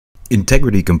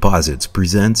Integrity Composites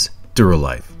presents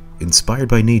DuraLife, inspired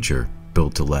by nature,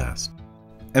 built to last.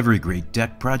 Every great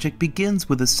deck project begins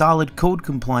with a solid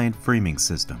code-compliant framing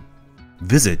system.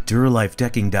 Visit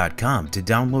DuraLifeDecking.com to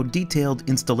download detailed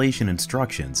installation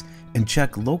instructions and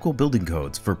check local building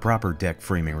codes for proper deck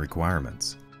framing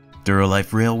requirements.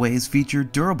 DuraLife Railways feature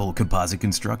durable composite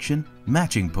construction,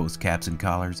 matching post caps and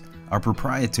collars, our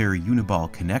proprietary Uni-Ball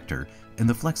connector, and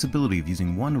the flexibility of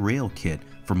using one rail kit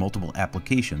for multiple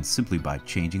applications simply by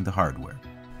changing the hardware.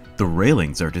 The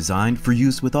railings are designed for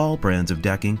use with all brands of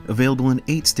decking, available in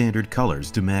 8 standard colors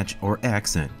to match or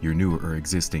accent your new or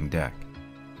existing deck.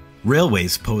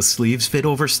 Railways post sleeves fit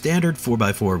over standard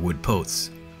 4x4 wood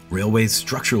posts. Railways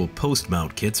structural post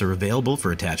mount kits are available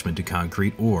for attachment to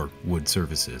concrete or wood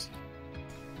surfaces.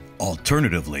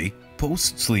 Alternatively,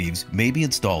 post sleeves may be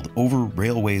installed over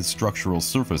Railways structural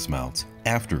surface mounts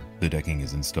after the decking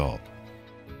is installed.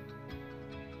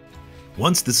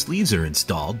 Once the sleeves are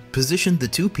installed, position the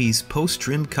 2-piece post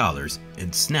trim collars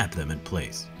and snap them in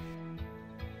place.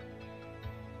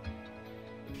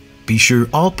 Be sure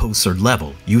all posts are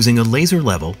level using a laser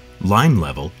level, line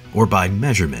level, or by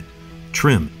measurement.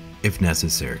 Trim if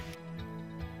necessary.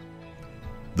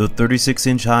 The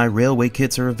 36-inch high railway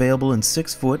kits are available in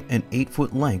 6-foot and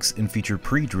 8-foot lengths and feature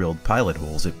pre-drilled pilot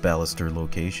holes at baluster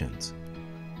locations.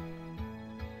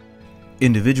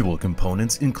 Individual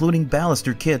components, including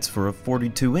baluster kits for a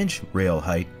 42-inch rail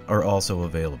height, are also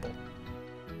available.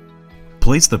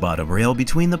 Place the bottom rail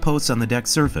between the posts on the deck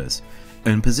surface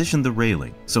and position the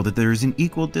railing so that there is an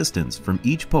equal distance from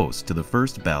each post to the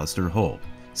first baluster hole,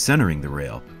 centering the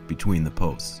rail between the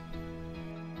posts.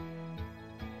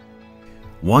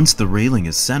 Once the railing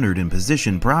is centered and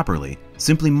positioned properly,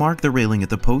 simply mark the railing at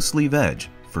the post sleeve edge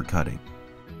for cutting.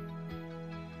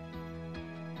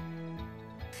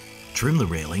 Trim the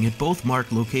railing at both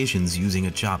marked locations using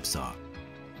a chop saw.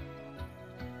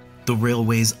 The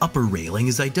railway's upper railing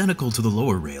is identical to the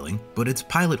lower railing, but its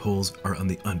pilot holes are on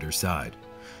the underside.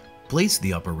 Place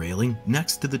the upper railing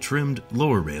next to the trimmed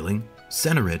lower railing,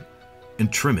 center it,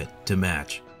 and trim it to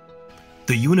match.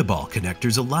 The Uni-Ball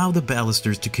connectors allow the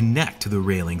balusters to connect to the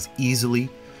railings easily.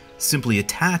 Simply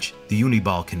attach the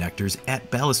Uni-Ball connectors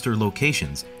at baluster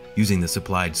locations using the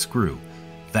supplied screw,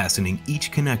 fastening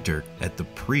each connector at the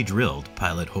pre-drilled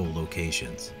pilot hole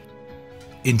locations.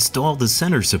 Install the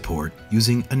center support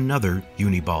using another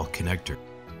Uni-Ball connector.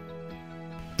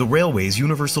 The Railway's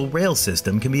universal rail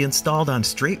system can be installed on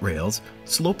straight rails,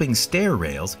 sloping stair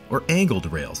rails, or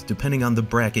angled rails depending on the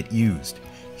bracket used.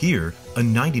 Here, a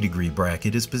 90-degree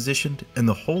bracket is positioned and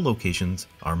the hole locations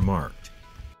are marked.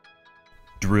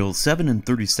 Drill 7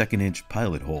 32"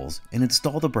 pilot holes and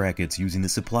install the brackets using the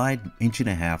supplied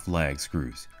 1.5" lag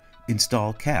screws.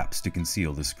 Install caps to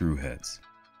conceal the screw heads.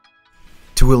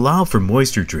 To allow for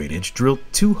moisture drainage, drill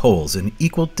 2 holes in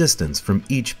equal distance from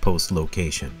each post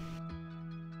location.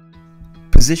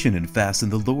 Position and fasten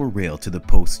the lower rail to the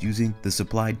posts using the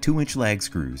supplied 2-inch lag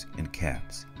screws and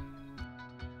caps.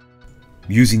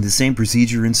 Using the same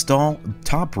procedure, install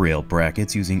top rail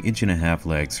brackets using 1.5"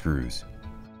 lag screws.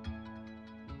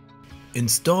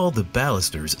 Install the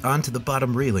balusters onto the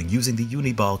bottom railing using the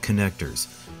Uni-Ball connectors.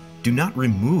 Do not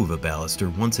remove a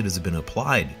baluster once it has been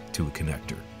applied to a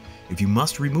connector. If you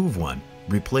must remove one,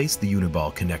 replace the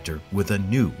Uni-Ball connector with a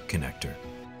new connector.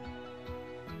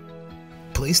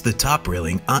 Place the top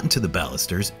railing onto the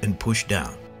balusters and push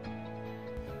down.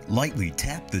 Lightly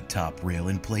tap the top rail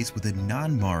in place with a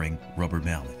non-marring rubber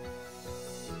mallet.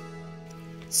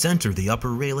 Center the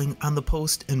upper railing on the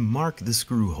post and mark the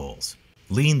screw holes.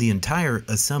 Lean the entire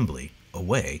assembly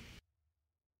away.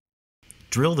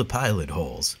 Drill the pilot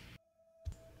holes.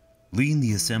 Lean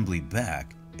the assembly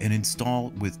back and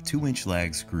install with 2-inch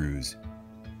lag screws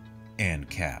and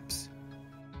caps.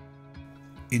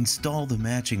 Install the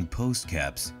matching post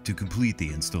caps to complete the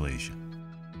installation.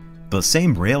 The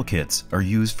same rail kits are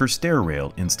used for stair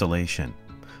rail installation,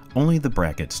 only the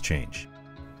brackets change.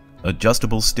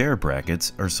 Adjustable stair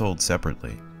brackets are sold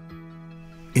separately.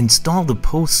 Install the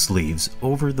post sleeves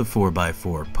over the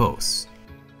 4x4 posts.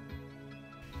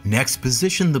 Next,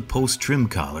 position the post trim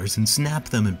collars and snap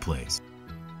them in place.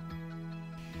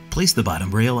 Place the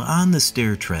bottom rail on the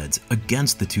stair treads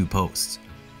against the 2 posts.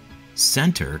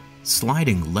 Center,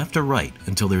 sliding left or right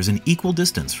until there is an equal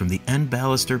distance from the end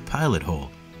baluster pilot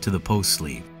hole to the post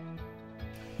sleeve.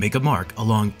 Make a mark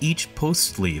along each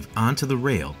post sleeve onto the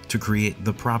rail to create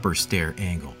the proper stair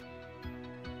angle.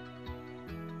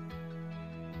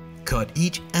 Cut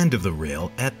each end of the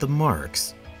rail at the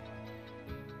marks.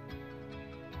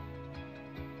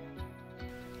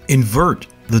 Invert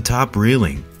the top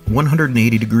railing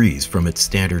 180 degrees from its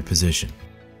standard position.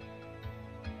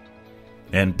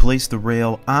 and place the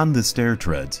rail on the stair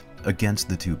treads against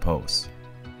the two posts.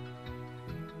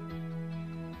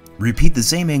 Repeat the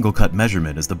same angle cut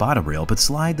measurement as the bottom rail, but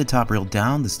slide the top rail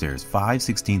down the stairs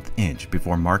 5/16 inch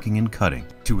before marking and cutting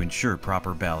to ensure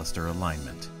proper baluster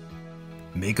alignment.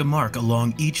 Make a mark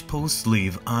along each post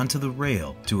sleeve onto the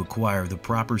rail to acquire the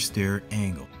proper stair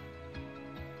angle.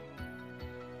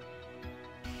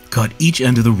 Cut each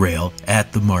end of the rail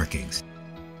at the markings.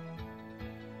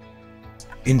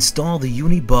 Install the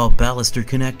Uni-Ball baluster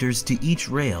connectors to each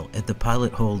rail at the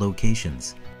pilot hole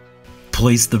locations.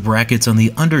 Place the brackets on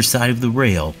the underside of the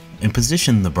rail and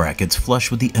position the brackets flush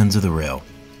with the ends of the rail.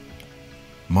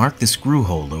 Mark the screw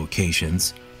hole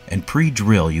locations and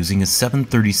pre-drill using a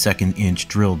 7/32 inch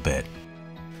drill bit.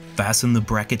 Fasten the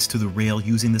brackets to the rail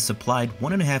using the supplied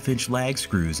 1.5 inch lag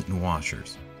screws and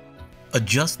washers.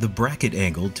 Adjust the bracket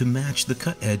angle to match the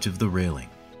cut edge of the railing.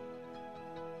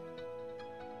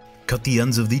 Cut the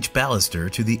ends of each baluster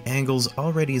to the angles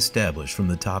already established from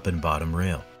the top and bottom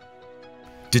rail.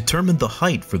 Determine the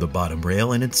height for the bottom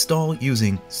rail and install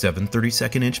using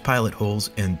 7/32 inch pilot holes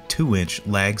and 2 inch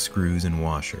lag screws and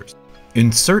washers.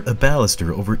 Insert a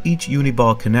baluster over each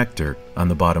Uni-Ball connector on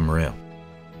the bottom rail.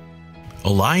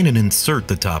 Align and insert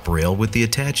the top rail with the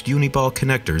attached Uni-Ball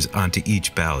connectors onto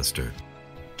each baluster.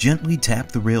 Gently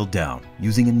tap the rail down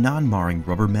using a non-marring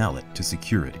rubber mallet to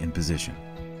secure it in position.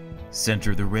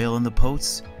 Center the rail in the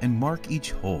posts and mark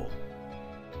each hole.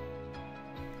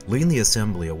 Lean the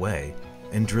assembly away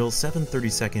and drill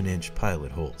 7/32 inch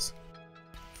pilot holes.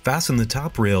 Fasten the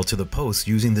top rail to the post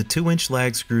using the 2 inch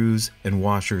lag screws and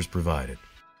washers provided.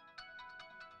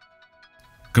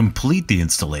 Complete the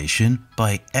installation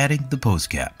by adding the post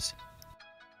caps.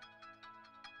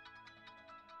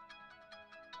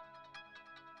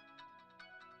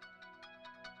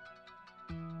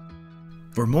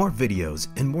 For more videos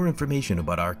and more information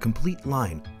about our complete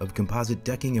line of composite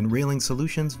decking and railing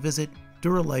solutions, visit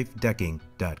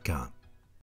DuraLifeDecking.com.